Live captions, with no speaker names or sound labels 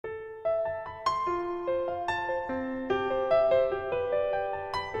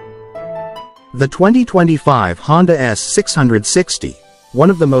The 2025 Honda S660, one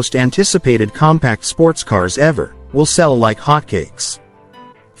of the most anticipated compact sports cars ever, will sell like hotcakes.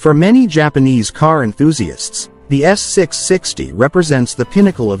 For many Japanese car enthusiasts, the S660 represents the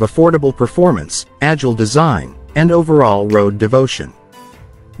pinnacle of affordable performance, agile design, and overall road devotion.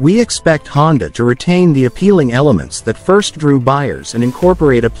 We expect Honda to retain the appealing elements that first drew buyers and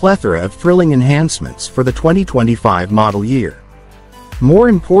incorporate a plethora of thrilling enhancements for the 2025 model year. More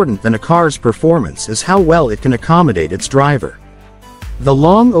important than a car's performance is how well it can accommodate its driver. The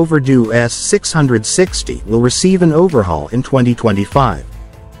long-overdue S660 will receive an overhaul in 2025.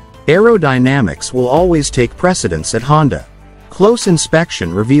 Aerodynamics will always take precedence at Honda. Close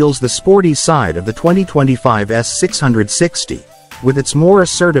inspection reveals the sporty side of the 2025 S660, with its more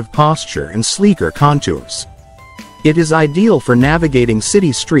assertive posture and sleeker contours. It is ideal for navigating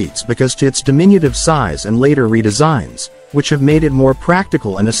city streets because to its diminutive size and later redesigns, which have made it more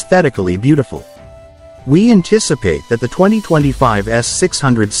practical and aesthetically beautiful. We anticipate that the 2025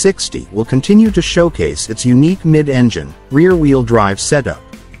 S660 will continue to showcase its unique mid-engine, rear-wheel drive setup.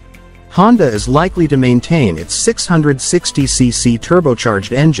 Honda is likely to maintain its 660cc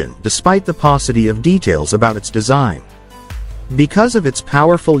turbocharged engine despite the paucity of details about its design. Because of its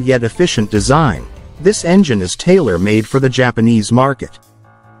powerful yet efficient design, this engine is tailor-made for the Japanese market.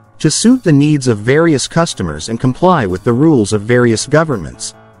 To suit the needs of various customers and comply with the rules of various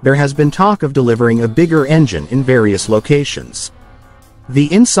governments, there has been talk of delivering a bigger engine in various locations.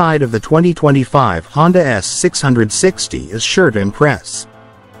 The inside of the 2025 Honda S660 is sure to impress.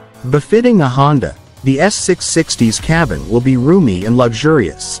 Befitting a Honda, the S660's cabin will be roomy and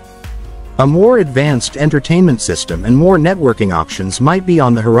luxurious. A more advanced entertainment system and more networking options might be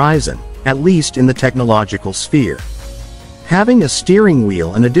on the horizon, at least in the technological sphere. Having a steering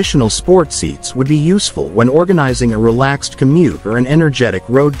wheel and additional sport seats would be useful when organizing a relaxed commute or an energetic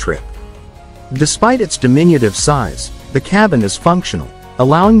road trip. Despite its diminutive size, the cabin is functional,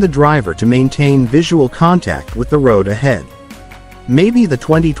 allowing the driver to maintain visual contact with the road ahead. Maybe the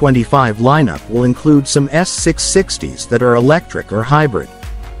 2025 lineup will include some S660s that are electric or hybrid.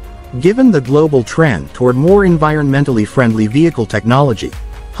 Given the global trend toward more environmentally friendly vehicle technology,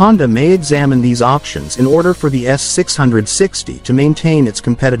 Honda may examine these options in order for the S660 to maintain its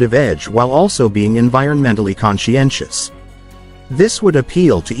competitive edge while also being environmentally conscientious. This would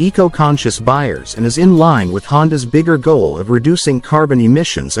appeal to eco-conscious buyers and is in line with Honda's bigger goal of reducing carbon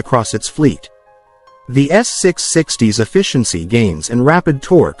emissions across its fleet. The S660's efficiency gains and rapid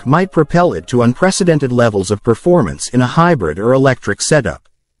torque might propel it to unprecedented levels of performance in a hybrid or electric setup.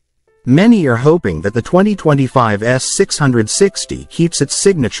 Many are hoping that the 2025 S660 keeps its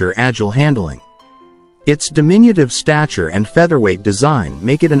signature agile handling. Its diminutive stature and featherweight design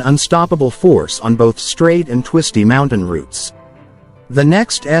make it an unstoppable force on both straight and twisty mountain routes. The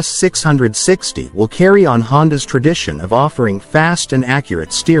next S660 will carry on Honda's tradition of offering fast and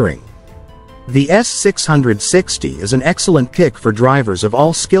accurate steering. The S660 is an excellent pick for drivers of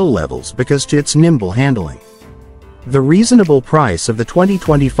all skill levels because to its nimble handling. The reasonable price of the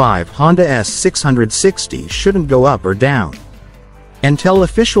 2025 Honda S660 shouldn't go up or down. Until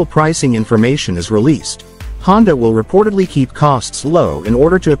official pricing information is released, Honda will reportedly keep costs low in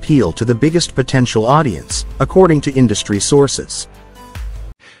order to appeal to the biggest potential audience, according to industry sources.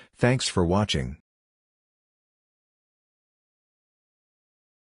 Thanks for watching.